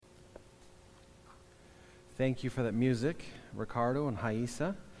Thank you for that music, Ricardo and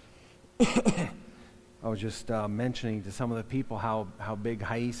Haisa. I was just mentioning to some of the people how big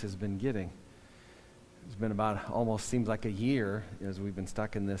Haisa has been getting. It's been about almost seems like a year as we've been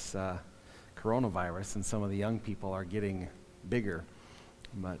stuck in this coronavirus, and some of the young people are getting bigger.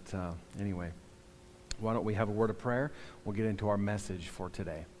 But anyway, why don't we have a word of prayer? We'll get into our message for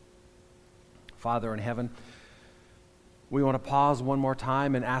today. Father in heaven, we want to pause one more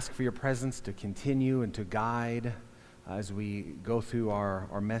time and ask for your presence to continue and to guide as we go through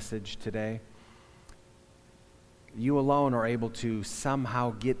our message today. You alone are able to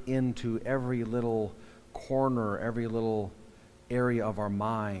somehow get into every little corner, every little area of our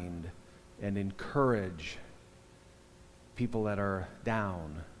mind and encourage people that are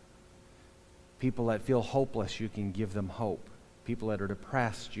down. People that feel hopeless, you can give them hope. People that are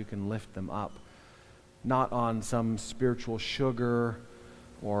depressed, you can lift them up. Not on some spiritual sugar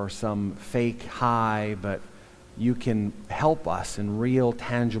or some fake high, but you can help us in real,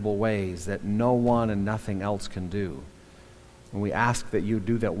 tangible ways that no one and nothing else can do. And we ask that you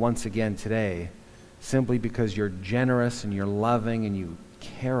do that once again today, simply because you're generous and you're loving and you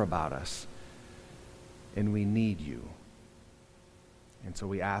care about us, and we need you. And so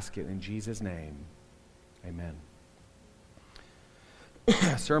we ask it in Jesus' name. Amen.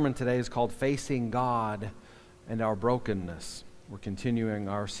 Sermon today is called Facing God and Our Brokenness. We're continuing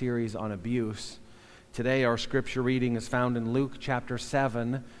our series on abuse. Today our scripture reading is found in Luke chapter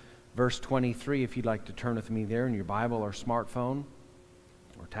 7, verse 23, if you'd like to turn with me there in your Bible or smartphone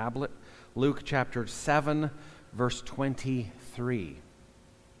or tablet. Luke chapter 7, verse 23.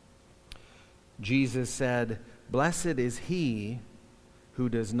 Jesus said, "Blessed is he who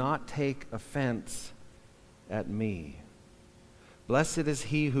does not take offense at me. Blessed is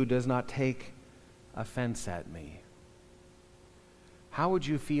he who does not take offense at me." How would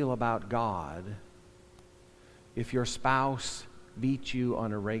you feel about God if your spouse beat you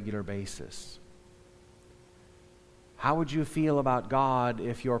on a regular basis? How would you feel about God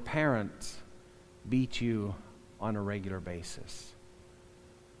if your parents beat you on a regular basis?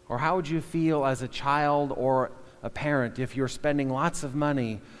 Or how would you feel as a child or a parent if you're spending lots of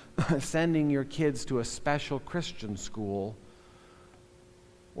money sending your kids to a special Christian school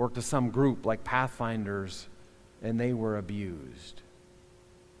or to some group like Pathfinders and they were abused?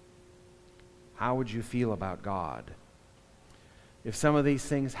 How would you feel about God? If some of these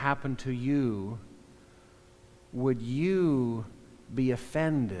things happen to you, would you be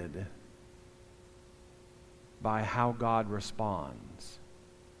offended by how God responds?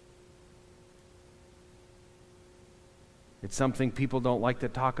 It's something people don't like to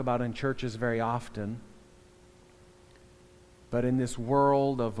talk about in churches very often. But in this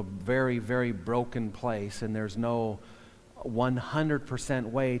world of a very, very broken place, and there's no 100%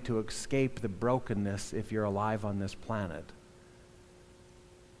 way to escape the brokenness if you're alive on this planet.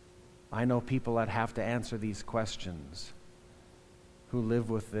 I know people that have to answer these questions who live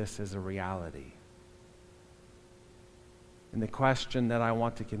with this as a reality. And the question that I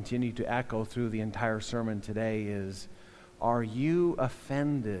want to continue to echo through the entire sermon today is, are you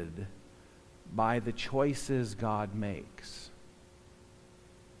offended by the choices God makes?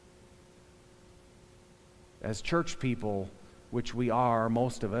 As church people, which we are,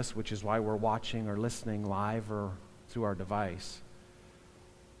 most of us, which is why we're watching or listening live or through our device,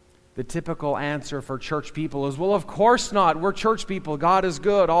 the typical answer for church people is, well, of course not. We're church people. God is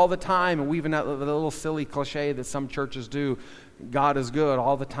good all the time. And we even have the little silly cliche that some churches do, God is good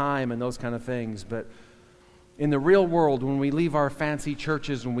all the time and those kind of things. But in the real world, when we leave our fancy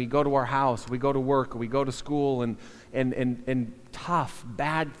churches, when we go to our house, we go to work, we go to school, and tough,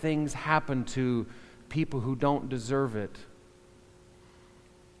 bad things happen to people who don't deserve it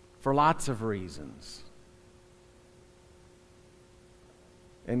for lots of reasons.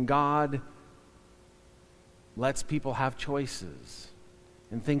 And God lets people have choices,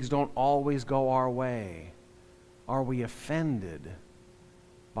 and things don't always go our way. Are we offended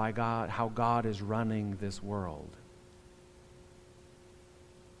by God, how God is running this world?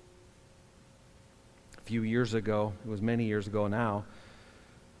 A few years ago, it was many years ago now,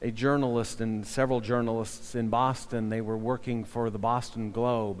 a journalist and several journalists in Boston, they were working for the Boston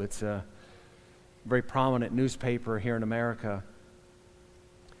Globe. It's a very prominent newspaper here in America.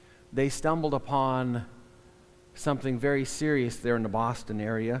 They stumbled upon something very serious there in the Boston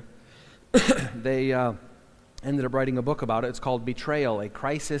area. They ended up writing a book about it. It's called Betrayal, A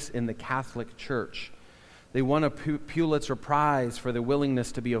Crisis in the Catholic Church. They won a Pulitzer Prize for their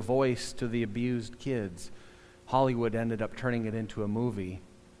willingness to be a voice to the abused kids. Hollywood ended up turning it into a movie.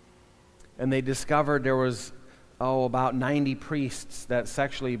 And they discovered there was, about 90 priests that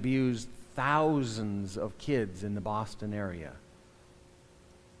sexually abused thousands of kids in the Boston area.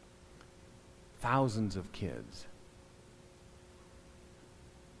 Thousands of kids.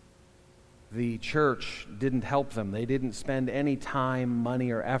 The church didn't help them. They didn't spend any time,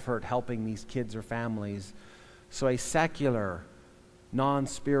 money, or effort helping these kids or families. So a secular,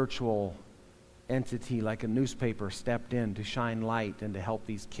 non-spiritual entity like a newspaper stepped in to shine light and to help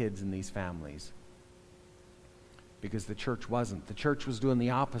these kids and these families. Because the church wasn't. The church was doing the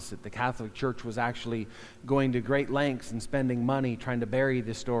opposite. The Catholic Church was actually going to great lengths and spending money trying to bury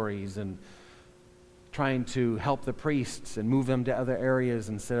the stories and trying to help the priests and move them to other areas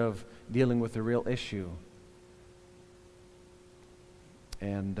instead of dealing with the real issue.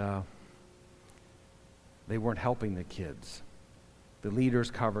 And they weren't helping the kids. The leaders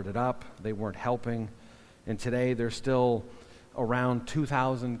covered it up. They weren't helping. And today there's still around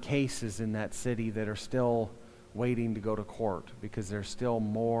 2,000 cases in that city that are still waiting to go to court because there's still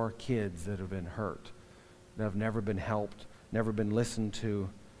more kids that have been hurt, that have never been helped, never been listened to,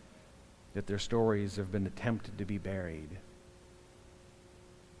 that their stories have been attempted to be buried.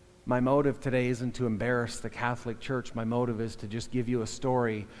 My motive today isn't to embarrass the Catholic Church. My motive is to just give you a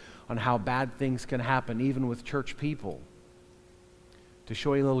story on how bad things can happen, even with church people. To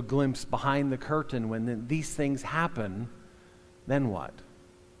show you a little glimpse behind the curtain when these things happen, then what?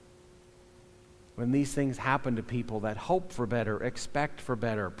 When these things happen to people that hope for better, expect for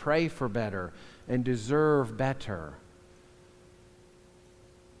better, pray for better, and deserve better,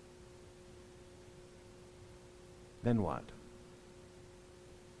 then what?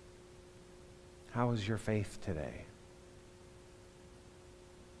 How is your faith today?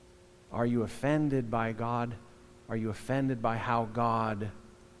 Are you offended by God? Are you offended by how God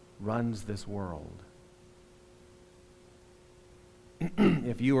runs this world?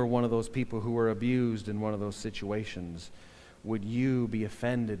 If you were one of those people who were abused in one of those situations, would you be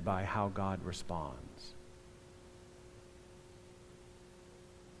offended by how God responds?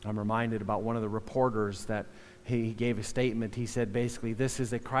 I'm reminded about one of the reporters that he gave a statement. He said basically, this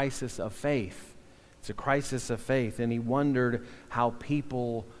is a crisis of faith. It's a crisis of faith. And he wondered how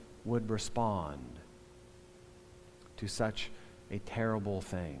people would respond to such a terrible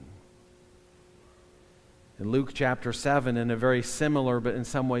thing. In Luke chapter 7, in a very similar but in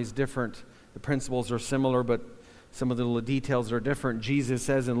some ways different, the principles are similar but some of the little details are different. Jesus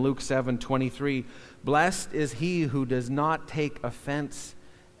says in Luke 7:23, "Blessed is he who does not take offense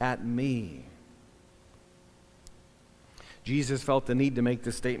at me." Jesus felt the need to make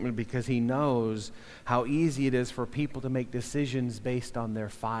this statement because he knows how easy it is for people to make decisions based on their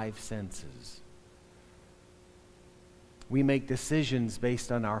five senses. We make decisions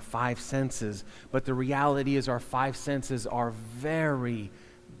based on our five senses, but the reality is our five senses are very,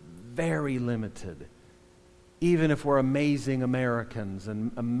 very limited. Even if we're amazing Americans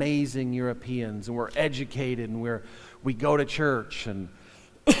and amazing Europeans and we're educated and we go to church, and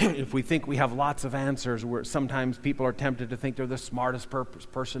if we think we have lots of answers, sometimes people are tempted to think they're the smartest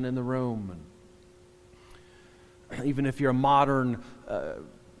person in the room. And even if you're a modern,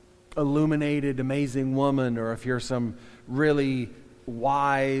 illuminated, amazing woman, or if you're some really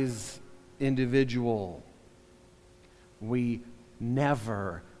wise individual, we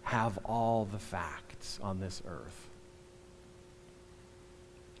never have all the facts on this earth.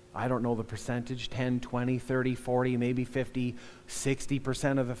 I don't know the percentage, 10, 20, 30, 40, maybe 50,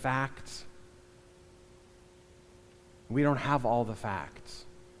 60% of the facts. We don't have all the facts.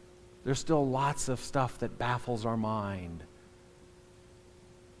 There's still lots of stuff that baffles our mind.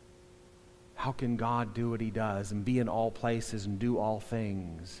 How can God do what he does and be in all places and do all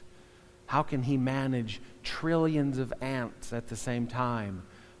things? How can he manage trillions of ants at the same time?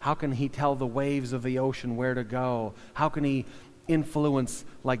 How can he tell the waves of the ocean where to go? How can he influence,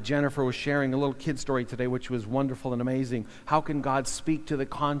 like Jennifer was sharing a little kid story today, which was wonderful and amazing. How can God speak to the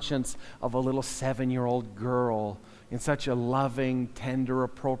conscience of a little 7-year-old girl in such a loving, tender,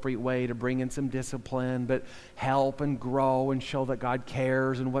 appropriate way to bring in some discipline, but help and grow and show that God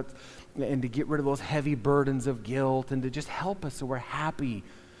cares and to get rid of those heavy burdens of guilt and to just help us so we're happy.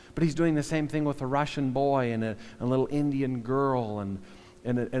 But he's doing the same thing with a Russian boy and a little Indian girl and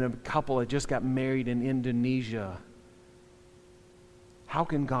a couple that just got married in Indonesia. How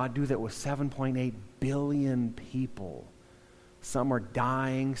can God do that with 7.8 billion people? Some are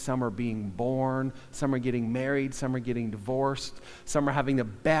dying, some are being born, some are getting married, some are getting divorced, some are having the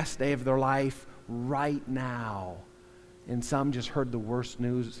best day of their life right now, and some just heard the worst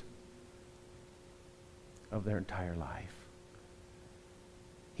news of their entire life.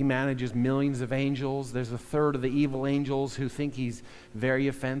 He manages millions of angels. There's a third of the evil angels who think he's very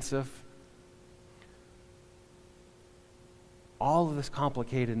offensive. all of this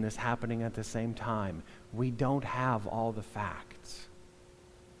complicatedness happening at the same time. We don't have all the facts.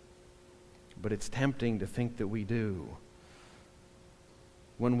 But it's tempting to think that we do.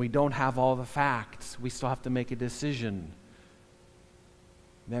 When we don't have all the facts, we still have to make a decision.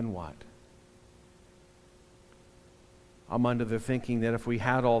 Then what? I'm under the thinking that if we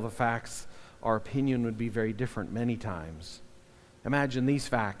had all the facts, our opinion would be very different many times. Imagine these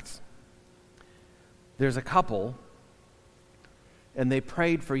facts. There's a couple, and they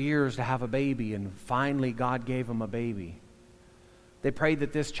prayed for years to have a baby, and finally God gave them a baby. They prayed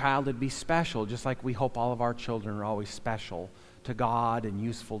that this child would be special, just like we hope all of our children are always special to God and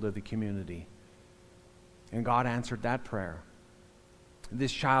useful to the community. And God answered that prayer.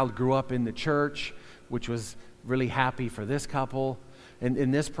 This child grew up in the church, which was really happy for this couple.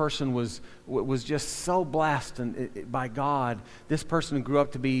 And this person was just so blessed by God. This person grew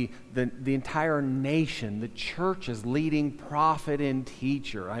up to be the entire nation, the church's leading prophet and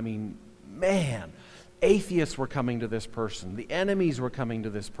teacher. I mean, man, atheists were coming to this person. The enemies were coming to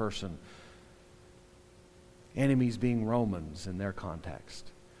this person. Enemies being Romans in their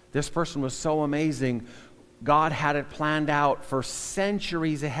context. This person was so amazing, God had it planned out for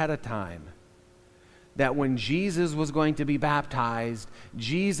centuries ahead of time. That when Jesus was going to be baptized,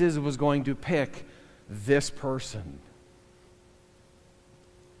 Jesus was going to pick this person.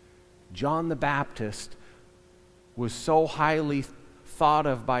 John the Baptist was so highly thought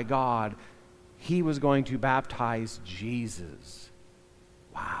of by God, he was going to baptize Jesus.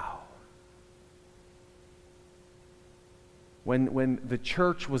 Wow. When the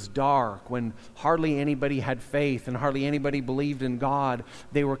church was dark, when hardly anybody had faith and hardly anybody believed in God,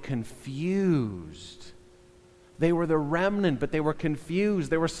 they were confused. They were the remnant, but they were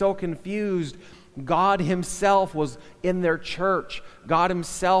confused. They were so confused. God himself was in their church. God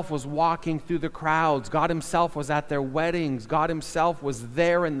himself was walking through the crowds. God himself was at their weddings. God himself was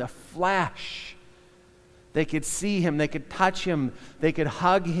there in the flesh. They could see him. They could touch him. They could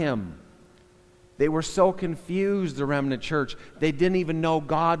hug him. They were so confused, the remnant church. They didn't even know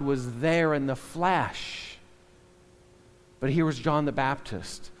God was there in the flesh. But here was John the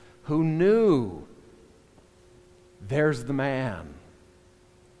Baptist, who knew, there's the man.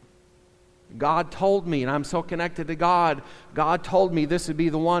 God told me, and I'm so connected to God, God told me this would be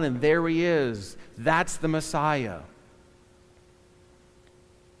the one, and there he is. That's the Messiah.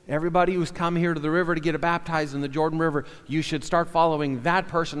 Everybody who's come here to the river to get baptized in the Jordan River, you should start following that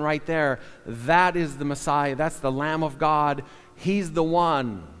person right there. That is the Messiah. That's the Lamb of God. He's the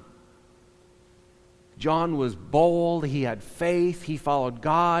one. John was bold. He had faith. He followed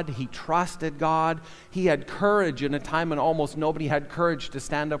God. He trusted God. He had courage in a time when almost nobody had courage to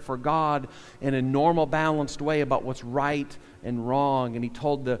stand up for God in a normal, balanced way about what's right and wrong. And he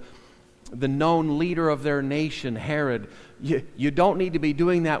told the known leader of their nation, Herod, you don't need to be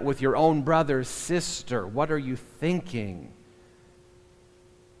doing that with your own brother's sister. What are you thinking?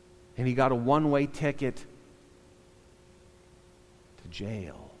 And he got a one-way ticket to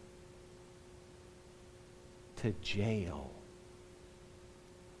jail. To jail.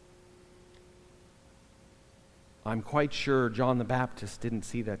 I'm quite sure John the Baptist didn't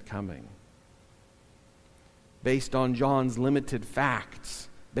see that coming. Based on John's limited facts,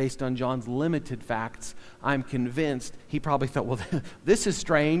 I'm convinced he probably thought, well, this is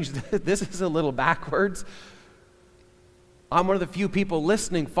strange. This is a little backwards. I'm one of the few people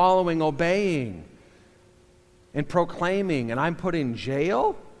listening, following, obeying, and proclaiming, and I'm put in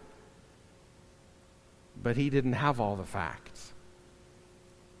jail? But he didn't have all the facts,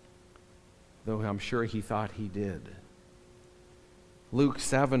 though I'm sure he thought he did. Luke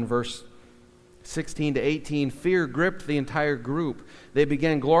 7, verse 16 to 18, fear gripped the entire group. They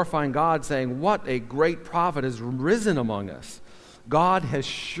began glorifying God, saying, what a great prophet has risen among us. God has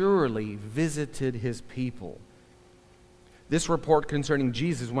surely visited his people. This report concerning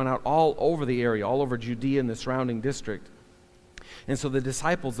Jesus went out all over the area, all over Judea and the surrounding district. And so the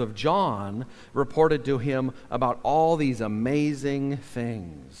disciples of John reported to him about all these amazing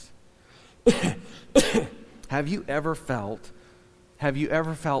things. Have you ever felt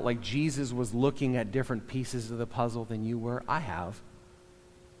like Jesus was looking at different pieces of the puzzle than you were? I have.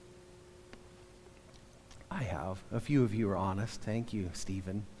 A few of you are honest. Thank you,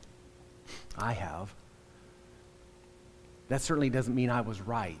 Stephen. I have. That certainly doesn't mean I was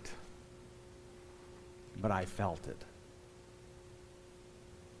right, but I felt it.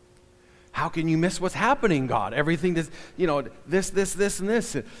 How can you miss what's happening, God? Everything is, this, and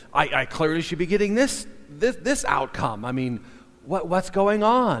this. I clearly should be getting this outcome. I mean, what's going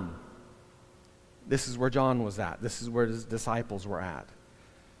on? This is where John was at. This is where his disciples were at.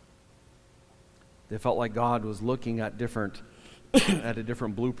 They felt like God was looking at different at a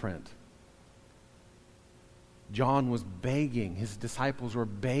different blueprint. John was begging, his disciples were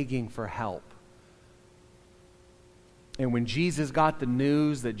begging for help. And when Jesus got the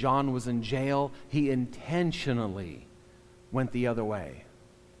news that John was in jail, he intentionally went the other way.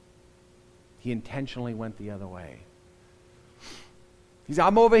 He intentionally went the other way. He said,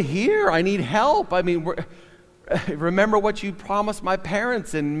 I'm over here. I need help. I mean, remember what you promised my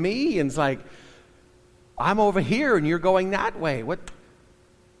parents and me? And it's like, I'm over here and you're going that way.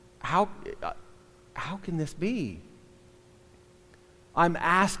 How can this be? I'm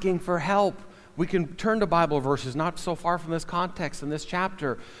asking for help. We can turn to Bible verses not so far from this context in this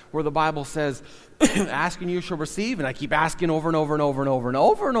chapter where the Bible says, ask and you shall receive. And I keep asking over and over and over and over and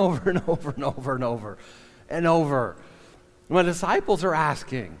over and over and over and over and over and over. My disciples are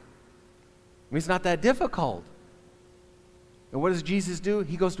asking. I mean, it's not that difficult. And what does Jesus do?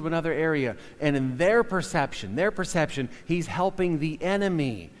 He goes to another area. And in their perception, he's helping the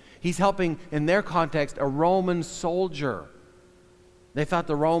enemy. He's helping, in their context, a Roman soldier. They thought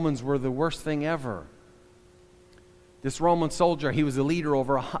the Romans were the worst thing ever. This Roman soldier, he was a leader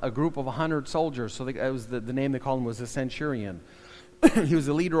over a group of 100 soldiers. So that was the name they called him was a centurion. He was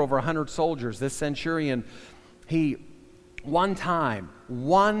a leader over 100 soldiers. This centurion, he, once,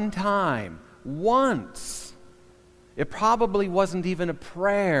 it probably wasn't even a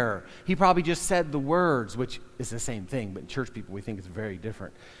prayer. He probably just said the words, which is the same thing, but in church people we think it's very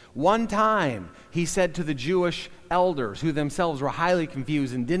different. One time, he said to the Jewish elders, who themselves were highly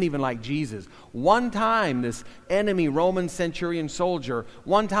confused and didn't even like Jesus, one time this enemy Roman centurion soldier,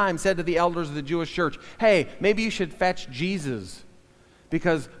 one time said to the elders of the Jewish church, hey, maybe you should fetch Jesus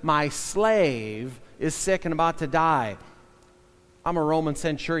because my slave is sick and about to die. I'm a Roman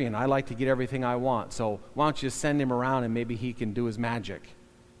centurion. I like to get everything I want. So why don't you send him around and maybe he can do his magic.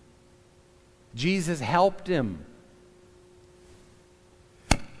 Jesus helped him.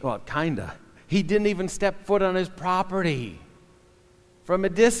 Well, kinda. He didn't even step foot on his property. From a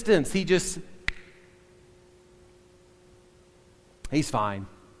distance, he's fine.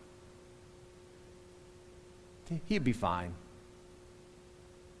 He'd be fine.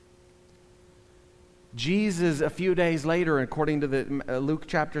 Jesus, a few days later, according to the Luke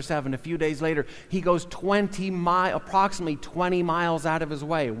chapter 7, a few days later, he goes approximately 20 miles out of his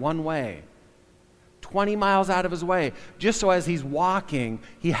way, one way. 20 miles out of his way. Just so as he's walking,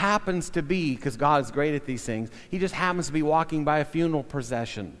 he happens to be, because God is great at these things, he just happens to be walking by a funeral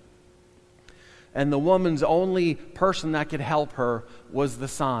procession. And the woman's only person that could help her was the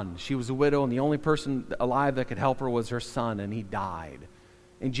son. She was a widow, and the only person alive that could help her was her son, and he died.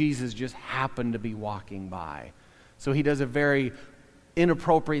 And Jesus just happened to be walking by. So he does a very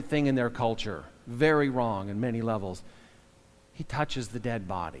inappropriate thing in their culture. Very wrong in many levels. He touches the dead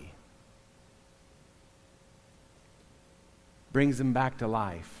body. Brings him back to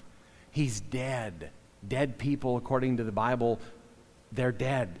life. He's dead. Dead people, according to the Bible, they're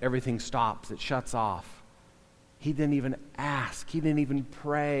dead. Everything stops. It shuts off. He didn't even ask. He didn't even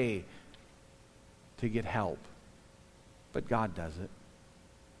pray to get help. But God does it.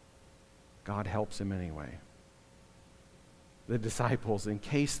 God helps him anyway. The disciples, in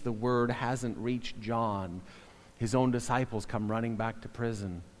case the word hasn't reached John, his own disciples come running back to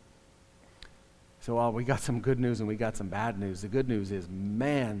prison. So we got some good news and we got some bad news. The good news is,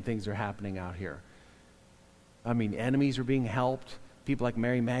 man, things are happening out here. I mean, enemies are being helped. People like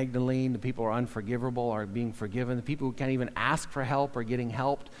Mary Magdalene, the people who are unforgivable are being forgiven. The people who can't even ask for help are getting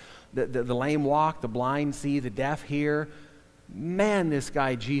helped. The lame walk, the blind see, the deaf hear. Man, this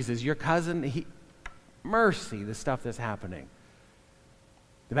guy Jesus, your cousin, mercy, the stuff that's happening.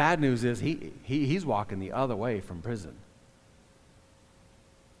 The bad news is he's walking the other way from prison.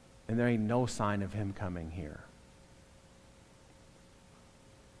 And there ain't no sign of him coming here.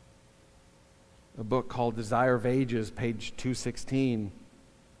 A book called Desire of Ages, page 216,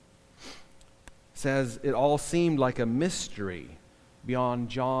 says it all seemed like a mystery beyond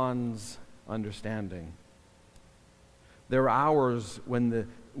John's understanding. There were hours when the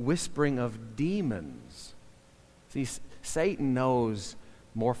whispering of demons. See, Satan knows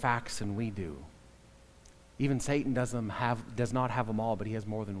more facts than we do. Even Satan does not have them all, but he has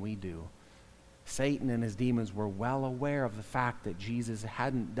more than we do. Satan and his demons were well aware of the fact that Jesus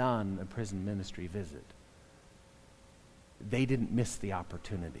hadn't done a prison ministry visit. They didn't miss the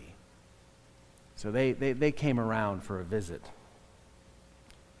opportunity. So they came around for a visit.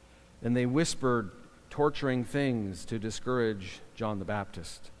 And they whispered torturing things to discourage John the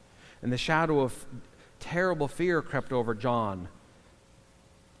Baptist. And the shadow of terrible fear crept over John.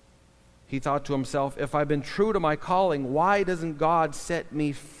 He thought to himself, if I've been true to my calling, why doesn't God set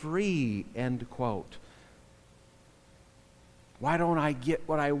me free? End quote. Why don't I get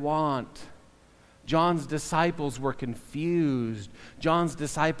what I want? John's disciples were confused. John's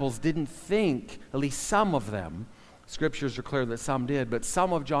disciples didn't think, at least some of them, scriptures are clear that some did, but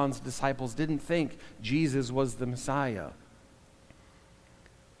some of John's disciples didn't think Jesus was the Messiah.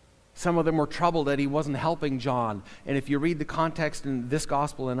 Some of them were troubled that he wasn't helping John. And if you read the context in this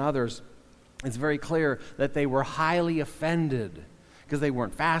gospel and others, it's very clear that they were highly offended because they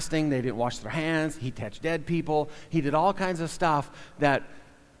weren't fasting, they didn't wash their hands, he touched dead people, he did all kinds of stuff that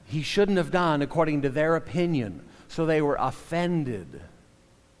he shouldn't have done according to their opinion. So they were offended.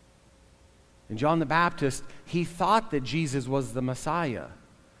 And John the Baptist, he thought that Jesus was the Messiah.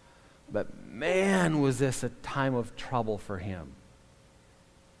 But man, was this a time of trouble for him.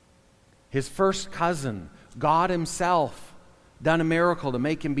 His first cousin, God himself, done a miracle to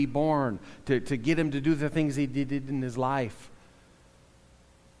make him be born, to get him to do the things he did in his life,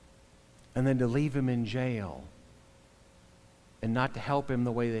 and then to leave him in jail and not to help him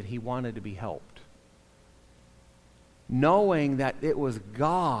the way that he wanted to be helped. Knowing that it was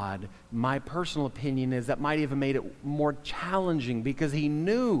God, my personal opinion is that might even made it more challenging because he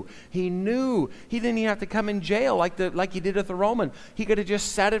knew he didn't even have to come in jail like he did with the Roman. He could have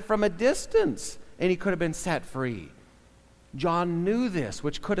just set it from a distance and he could have been set free. John knew this,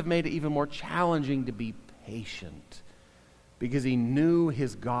 which could have made it even more challenging to be patient because he knew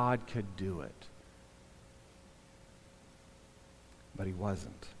his God could do it. But he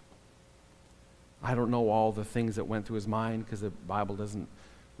wasn't. I don't know all the things that went through his mind because the Bible doesn't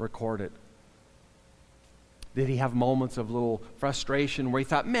record it. Did he have moments of little frustration where he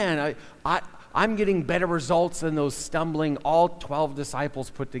thought, man, I'm getting better results than those stumbling all 12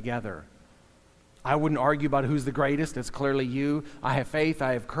 disciples put together. I wouldn't argue about who's the greatest. It's clearly you. I have faith.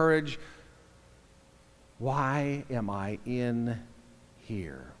 I have courage. Why am I in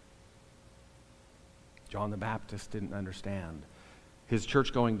here? John the Baptist didn't understand. His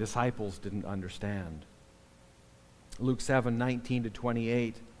church-going disciples didn't understand. Luke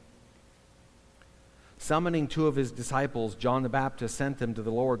 7:19-28. Summoning two of his disciples, John the Baptist sent them to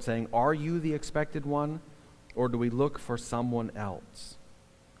the Lord, saying, "Are you the expected one, or do we look for someone else?"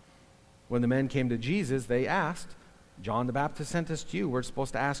 When the men came to Jesus, they asked, "John the Baptist sent us to you. We're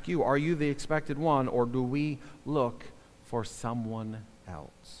supposed to ask you, are you the expected one, or do we look for someone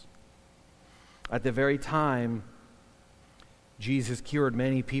else?" At the very time Jesus cured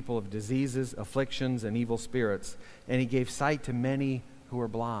many people of diseases, afflictions, and evil spirits, and he gave sight to many who were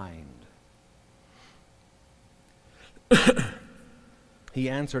blind. He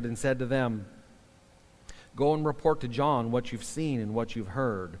answered and said to them, "Go and report to John what you've seen and what you've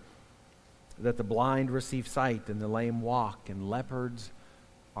heard, that the blind receive sight and the lame walk and leopards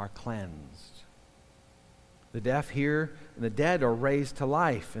are cleansed. The deaf hear and the dead are raised to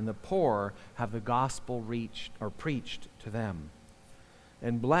life, and the poor have the gospel preached to them.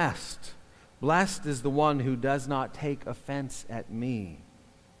 And blessed is the one who does not take offense at me."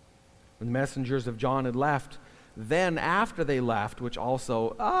 When the messengers of John had left, then after they left, which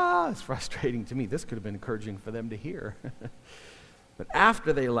also is frustrating to me. This could have been encouraging for them to hear. But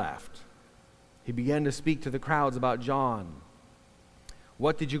after they left, he began to speak to the crowds about John.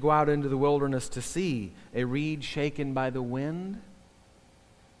 "What did you go out into the wilderness to see? A reed shaken by the wind?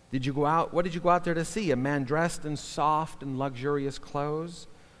 What did you go out there to see? A man dressed in soft and luxurious clothes?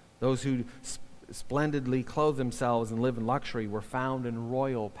 Those who splendidly clothe themselves and live in luxury were found in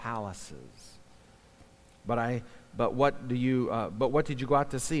royal palaces. But what did you go out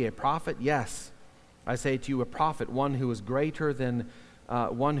to see? A prophet? Yes, I say to you, a prophet, one who is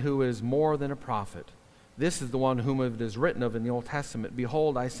one who is more than a prophet. This is the one whom it is written of in the Old Testament.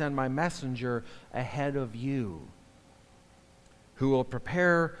 Behold, I send my messenger ahead of you, who will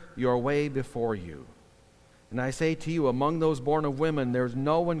prepare your way before you. And I say to you, among those born of women, there is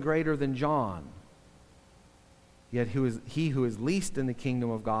no one greater than John. Yet he who is least in the kingdom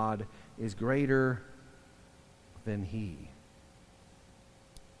of God is greater than he."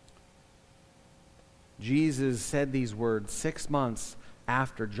 Jesus said these words 6 months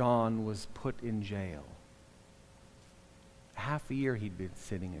after John was put in jail. Half a year he'd been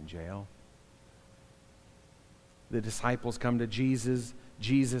sitting in jail. The disciples come to Jesus.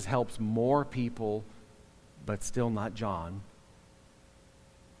 Jesus helps more people, but still not John.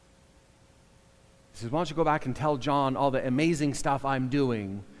 He says, "Why don't you go back and tell John all the amazing stuff I'm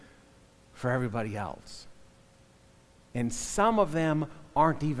doing for everybody else?" And some of them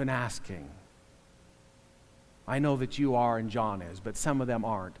aren't even asking. I know that you are and John is, but some of them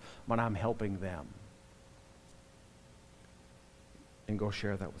aren't, but I'm helping them. And go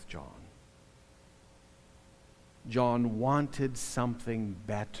share that with John. John wanted something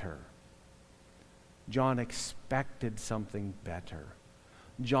better. John expected something better.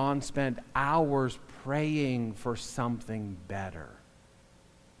 John spent hours praying for something better.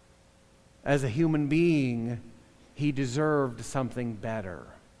 As a human being, he deserved something better.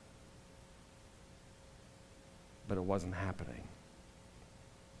 But it wasn't happening.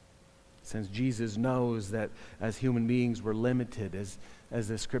 Since Jesus knows that as human beings we're limited, as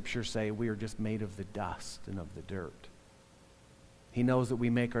the scriptures say, we are just made of the dust and of the dirt. He knows that we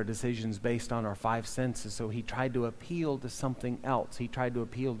make our decisions based on our five senses, so he tried to appeal to something else. He tried to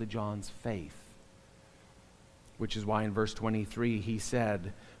appeal to John's faith, which is why in verse 23 he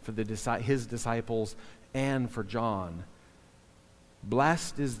said for his disciples and for John,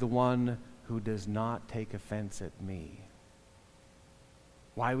 "Blessed is the one who does not take offense at me."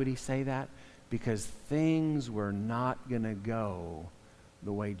 Why would he say that? Because things were not going to go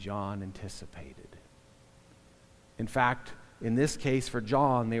the way John anticipated. In fact, in this case for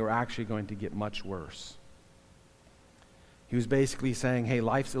John, they were actually going to get much worse. He was basically saying, hey,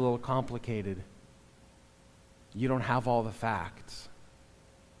 life's a little complicated. You don't have all the facts.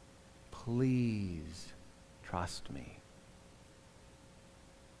 Please trust me.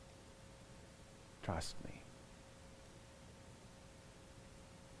 Trust me.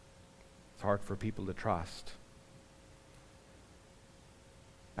 It's hard for people to trust.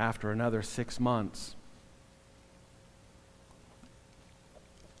 After another 6 months,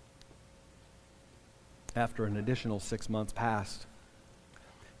 after an additional 6 months passed,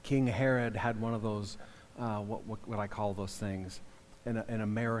 King Herod had one of those, what I call those things, an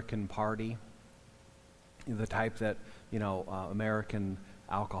American party, the type that, American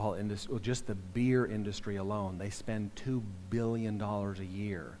alcohol industry, just the beer industry alone, they spend $2 billion a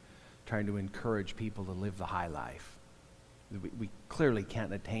year trying to encourage people to live the high life. We clearly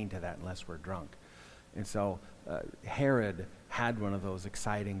can't attain to that unless we're drunk. And so Herod had one of those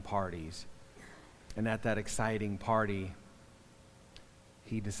exciting parties. And at that exciting party,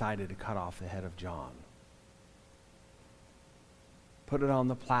 he decided to cut off the head of John. Put it on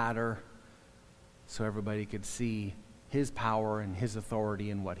the platter so everybody could see his power and his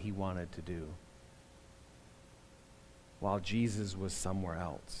authority and what he wanted to do, while Jesus was somewhere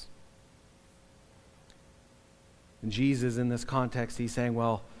else. And Jesus, in this context, he's saying,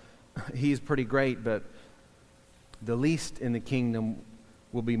 well, he's pretty great, but the least in the kingdom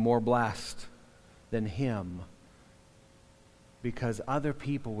will be more blessed than him, because other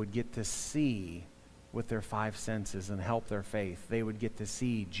people would get to see with their five senses and help their faith. They would get to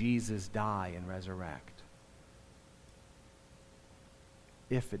see Jesus die and resurrect.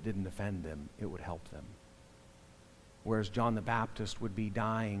 If it didn't offend them, it would help them. Whereas John the Baptist would be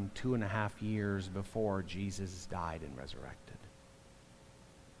dying 2.5 years before Jesus died and resurrected.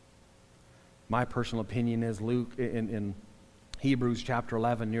 My personal opinion is Luke, in Hebrews chapter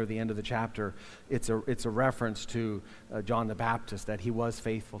 11, near the end of the chapter, it's a reference to John the Baptist, that he was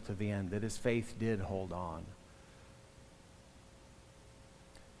faithful to the end, that his faith did hold on.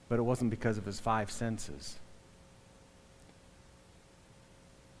 But it wasn't because of his five senses.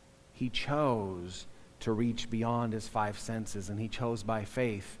 He chose to reach beyond his five senses, and he chose by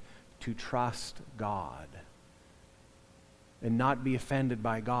faith to trust God and not be offended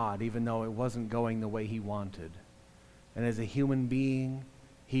by God, even though it wasn't going the way he wanted. And as a human being,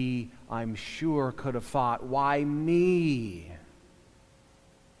 he, I'm sure, could have thought, why me?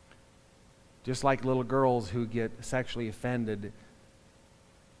 Just like little girls who get sexually offended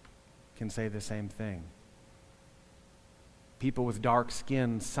can say the same thing. People with dark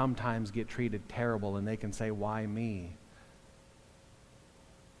skin sometimes get treated terrible, and they can say, why me?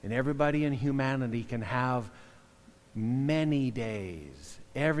 And everybody in humanity can have many days.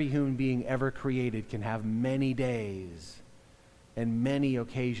 Every human being ever created can have many days and many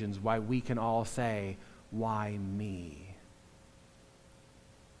occasions why we can all say, why me?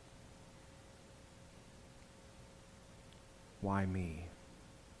 Why me?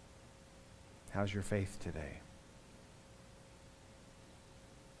 How's your faith today?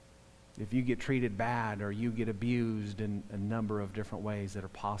 If you get treated bad or you get abused in a number of different ways that are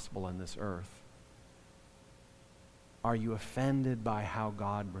possible in this earth, are you offended by how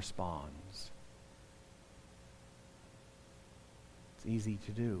God responds? It's easy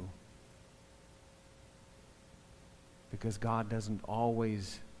to do, because God doesn't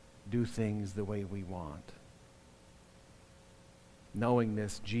always do things the way we want. Knowing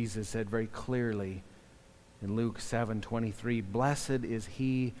this, Jesus said very clearly in Luke 7:23, "Blessed is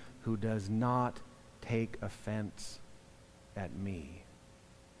he who does not take offense at me."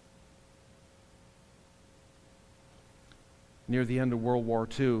 Near the end of World War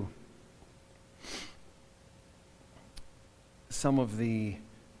II, some of the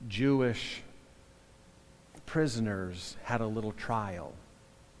Jewish prisoners had a little trial.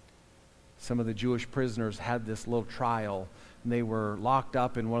 Some of the Jewish prisoners had this little trial, and they were locked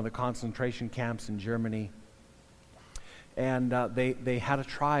up in one of the concentration camps in Germany. And they had a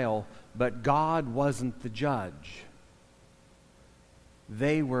trial, but God wasn't the judge.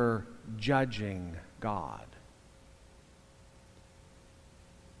 They were judging God.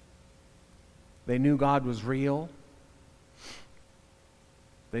 They knew God was real.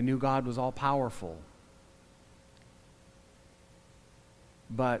 They knew God was all-powerful.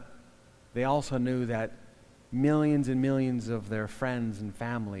 But they also knew that millions and millions of their friends and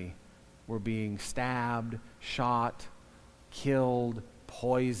family were being stabbed, shot, killed,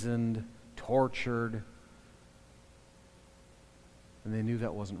 poisoned, tortured. And they knew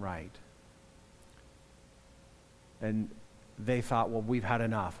that wasn't right. And they thought, well, we've had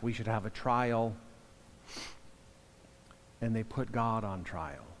enough. We should have a trial. And they put God on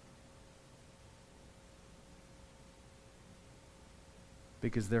trial.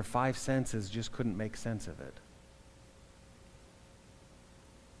 Because their five senses just couldn't make sense of it.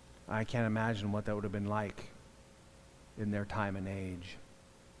 I can't imagine what that would have been like in their time and age.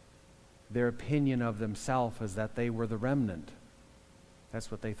 Their opinion of themselves is that they were the remnant.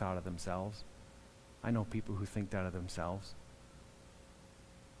 That's what they thought of themselves. I know people who think that of themselves.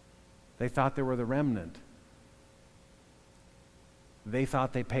 They thought they were the remnant. They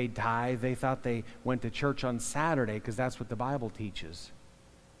thought they paid tithe. They thought they went to church on Saturday because that's what the Bible teaches.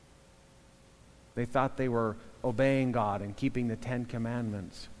 They thought they were obeying God and keeping the 10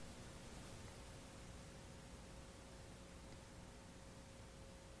 Commandments.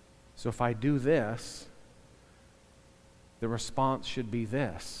 So if I do this, the response should be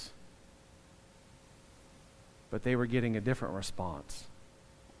this. But they were getting a different response.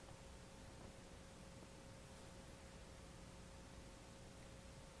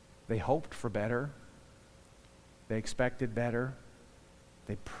 They hoped for better. They expected better.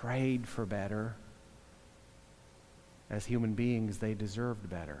 They prayed for better. As human beings, they deserved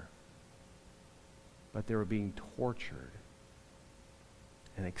better. But they were being tortured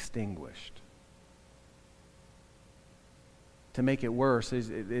and extinguished. To make it worse,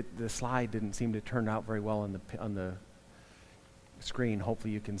 the slide didn't seem to turn out very well on the screen.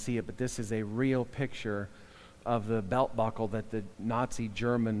 Hopefully you can see it, but this is a real picture of the belt buckle that the Nazi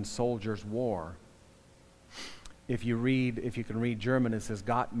German soldiers wore. If you can read German, it says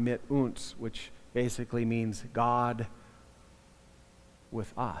Gott mit uns, which basically means God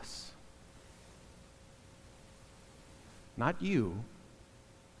with us. Not you,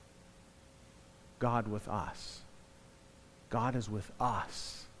 God with us. God is with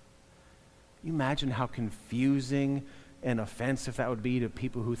us. You imagine how confusing and offensive that would be to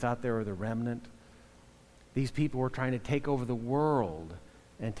people who thought they were the remnant? These people were trying to take over the world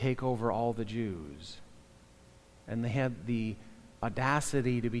and take over all the Jews. And they had the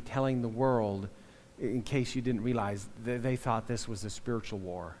audacity to be telling the world, in case you didn't realize, they thought this was a spiritual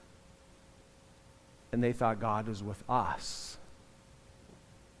war. And they thought God was with us,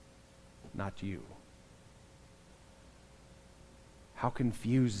 not you. How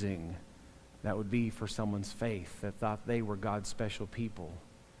confusing that would be for someone's faith that thought they were God's special people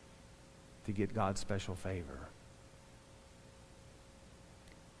to get God's special favor.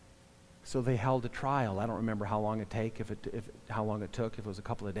 So they held a trial. I don't remember how long it took, if it was a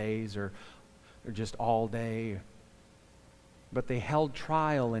couple of days or just all day. But they held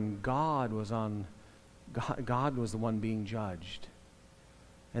trial, and God was the one being judged.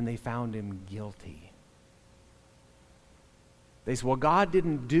 And they found him guilty. They said, well, God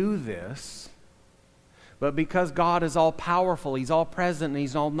didn't do this, but because God is all-powerful, he's all-present, and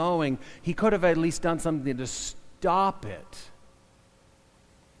he's all-knowing, he could have at least done something to stop it.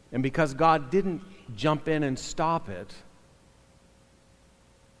 And because God didn't jump in and stop it,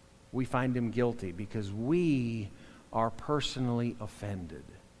 we find him guilty because we are personally offended.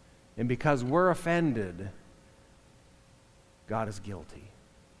 And because we're offended, God is guilty.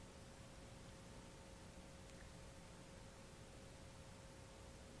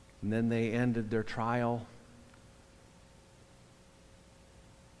 And then they ended their trial.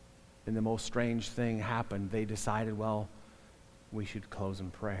 And the most strange thing happened. They decided, well, we should close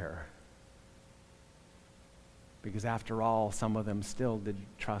in prayer. Because after all, some of them still did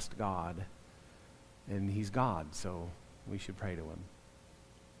trust God. And he's God, so we should pray to him.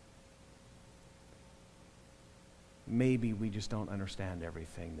 Maybe we just don't understand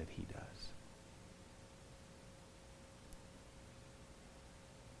everything that he does.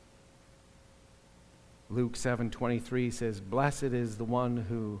 Luke 7:23 says, "Blessed is the one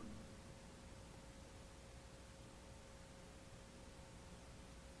who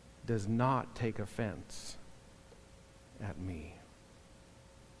does not take offense at me.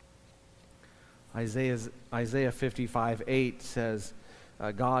 Isaiah 55:8 says,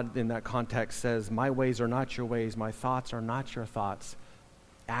 God in that context says, my ways are not your ways, my thoughts are not your thoughts.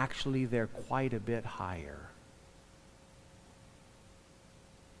 Actually, they're quite a bit higher.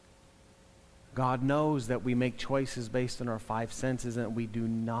 God knows that we make choices based on our five senses, and we do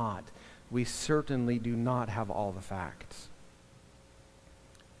not. We certainly do not have all the facts.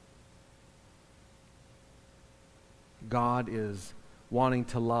 God is wanting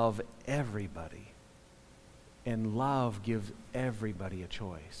to love everybody. And love gives everybody a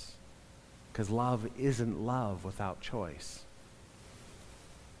choice. Because love isn't love without choice.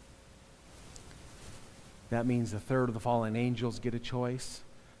 That means a third of the fallen angels get a choice.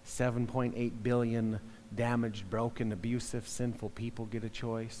 7.8 billion damaged, broken, abusive, sinful people get a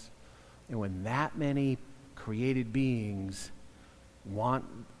choice. And when that many created beings want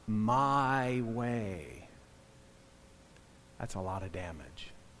my way, that's a lot of damage.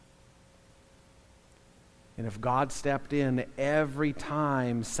 And if God stepped in every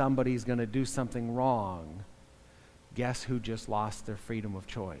time somebody's going to do something wrong, guess who just lost their freedom of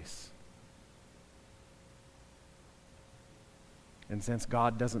choice? And since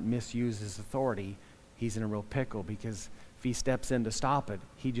God doesn't misuse his authority, he's in a real pickle, because if he steps in to stop it,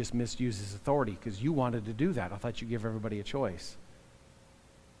 he just misuses authority because you wanted to do that. I thought you'd give everybody a choice.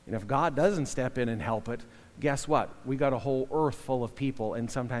 And if God doesn't step in and help it, guess what? We got a whole earth full of people,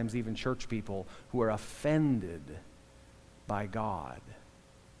 and sometimes even church people, who are offended by God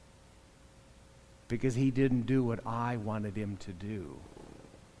because he didn't do what I wanted him to do.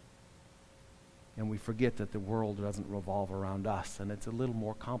 And we forget that the world doesn't revolve around us, and it's a little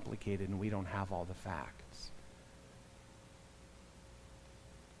more complicated, and we don't have all the facts.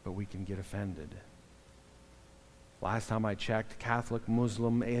 But we can get offended. Last time I checked, Catholic,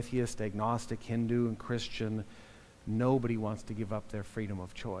 Muslim, atheist, agnostic, Hindu, and Christian, nobody wants to give up their freedom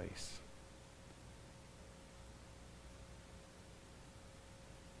of choice.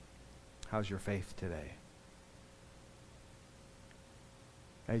 How's your faith today?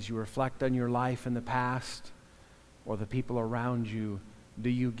 As you reflect on your life in the past or the people around you, do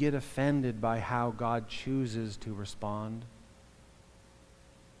you get offended by how God chooses to respond?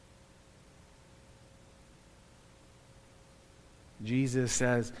 Jesus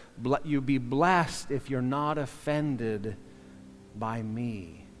says, you be blessed if you're not offended by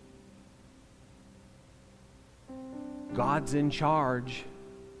me. God's in charge.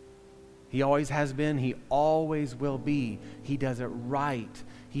 He always has been. He always will be. He does it right.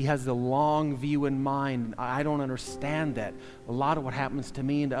 He has the long view in mind. I don't understand that. A lot of what happens to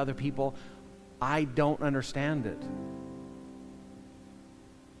me and to other people, I don't understand it.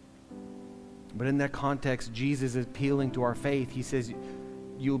 But in that context, Jesus is appealing to our faith. He says,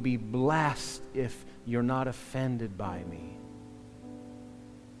 you'll be blessed if you're not offended by me.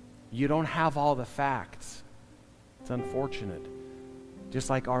 You don't have all the facts. It's unfortunate. Just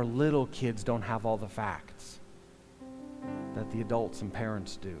like our little kids don't have all the facts that the adults and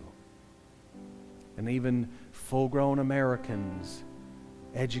parents do. And even full-grown Americans,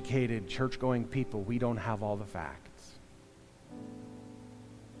 educated, church-going people, we don't have all the facts.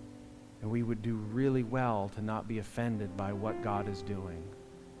 And we would do really well to not be offended by what God is doing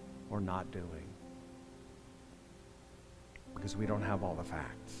or not doing, because we don't have all the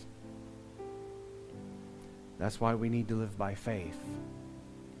facts. That's why we need to live by faith,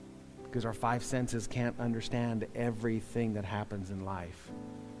 because our five senses can't understand everything that happens in life.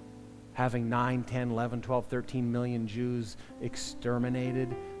 Having 9, 10, 11, 12, 13 million Jews exterminated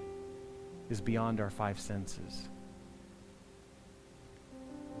is beyond our five senses.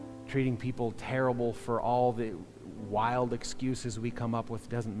 Treating people terrible for all the wild excuses we come up with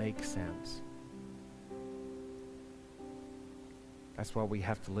doesn't make sense. That's why we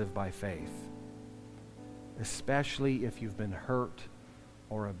have to live by faith, especially if you've been hurt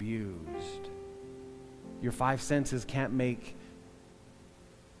or abused. Your five senses can't make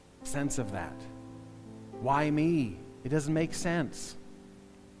sense of that. Why me? It doesn't make sense.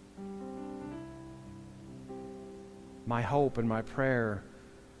 My hope and my prayer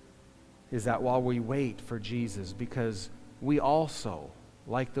is that while we wait for Jesus, because we also,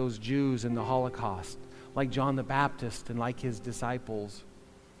 like those Jews in the Holocaust, like John the Baptist and like his disciples,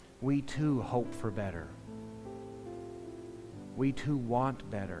 we too hope for better. We too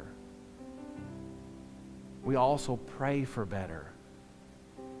want better. We also pray for better.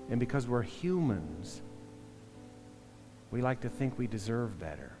 And because we're humans, we like to think we deserve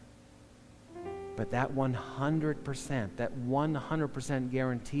better. But that 100%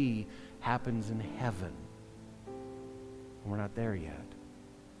 guarantee happens in heaven. We're not there yet.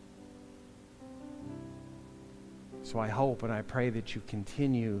 So I hope and I pray that you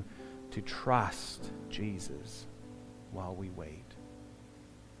continue to trust Jesus while we wait.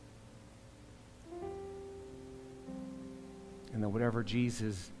 And that whatever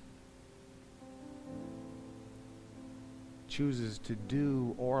Jesus chooses to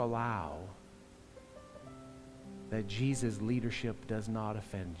do or allow, that Jesus' leadership does not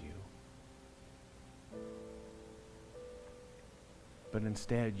offend you. But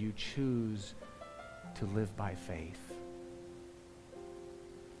instead you choose to live by faith.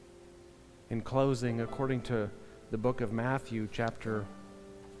 In closing, according to the book of Matthew, chapter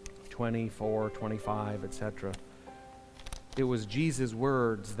 24, 25, etc., it was Jesus'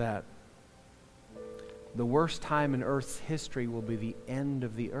 words that the worst time in Earth's history will be the end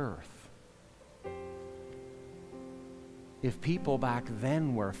of the earth. If people back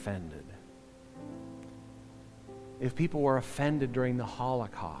then were offended, if people were offended during the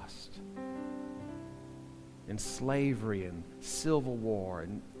Holocaust, and slavery and civil war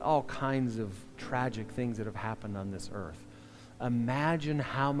and all kinds of tragic things that have happened on this earth, imagine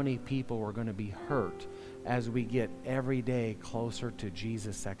how many people were going to be hurt as we get every day closer to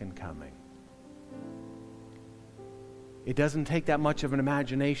Jesus' second coming. It doesn't take that much of an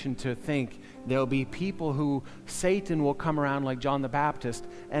imagination to think there'll be people who Satan will come around like John the Baptist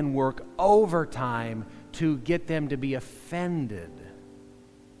and work overtime to get them to be offended.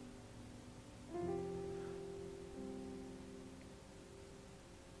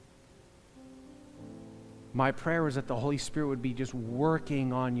 My prayer is that the Holy Spirit would be just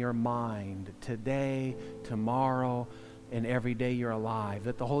working on your mind today, tomorrow, and every day you're alive.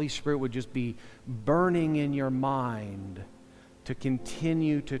 That the Holy Spirit would just be burning in your mind to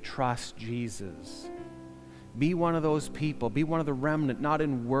continue to trust Jesus. Be one of those people. Be one of the remnant, not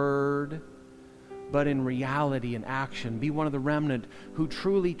in word, but in reality and action. Be one of the remnant who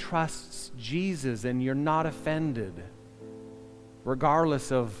truly trusts Jesus and you're not offended,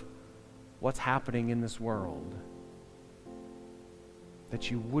 regardless of what's happening in this world.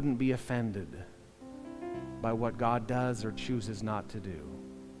 That you wouldn't be offended by what God does or chooses not to do.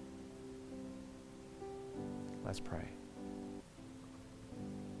 Let's pray.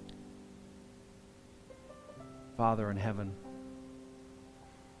 Father in heaven,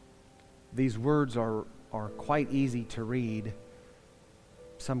 these words are quite easy to read.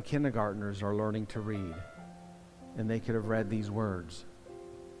 Some kindergartners are learning to read, and they could have read these words.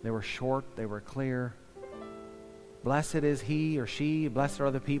 They were short, they were clear. Blessed is he or she, blessed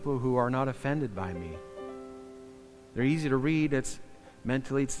are the people who are not offended by me. They're easy to read, it's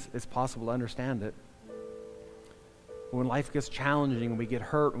possible to understand it. When life gets challenging, when we get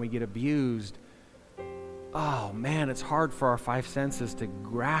hurt, when we get abused, oh man, it's hard for our five senses to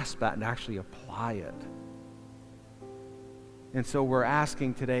grasp that and actually apply it. And so we're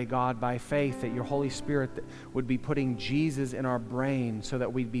asking today, God, by faith, that your Holy Spirit would be putting Jesus in our brain so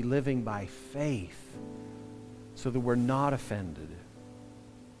that we'd be living by faith, so that we're not offended.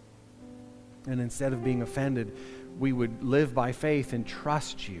 And instead of being offended, we would live by faith and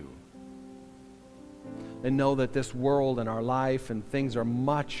trust you. And know that this world and our life and things are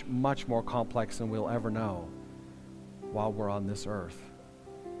much, much more complex than we'll ever know while we're on this earth.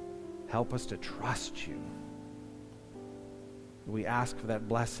 Help us to trust you. We ask for that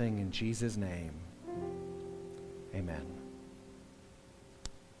blessing in Jesus' name. Amen.